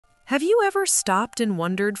Have you ever stopped and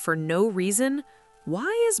wondered for no reason, why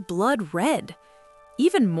is blood red?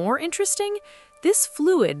 Even more interesting, this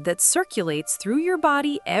fluid that circulates through your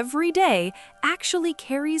body every day actually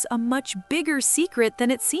carries a much bigger secret than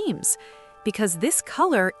it seems. Because this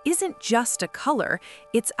color isn't just a color,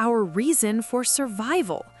 it's our reason for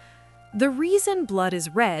survival. The reason blood is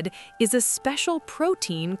red is a special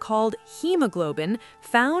protein called hemoglobin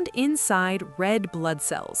found inside red blood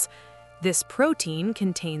cells. This protein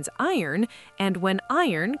contains iron, and when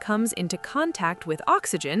iron comes into contact with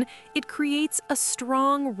oxygen, it creates a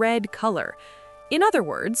strong red color. In other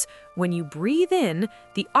words, when you breathe in,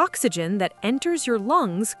 the oxygen that enters your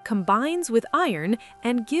lungs combines with iron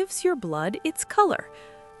and gives your blood its color.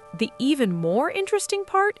 The even more interesting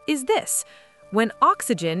part is this. When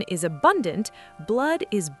oxygen is abundant, blood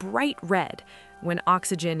is bright red. When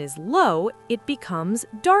oxygen is low, it becomes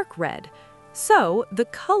dark red. So, the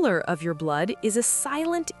color of your blood is a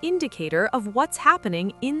silent indicator of what's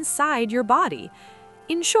happening inside your body.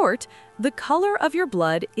 In short, the color of your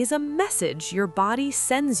blood is a message your body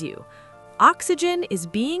sends you. Oxygen is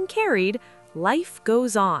being carried, life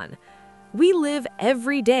goes on. We live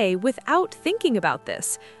every day without thinking about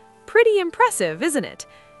this. Pretty impressive, isn't it?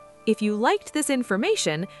 If you liked this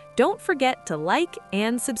information, don't forget to like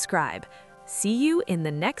and subscribe. See you in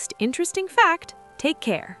the next interesting fact. Take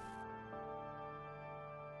care.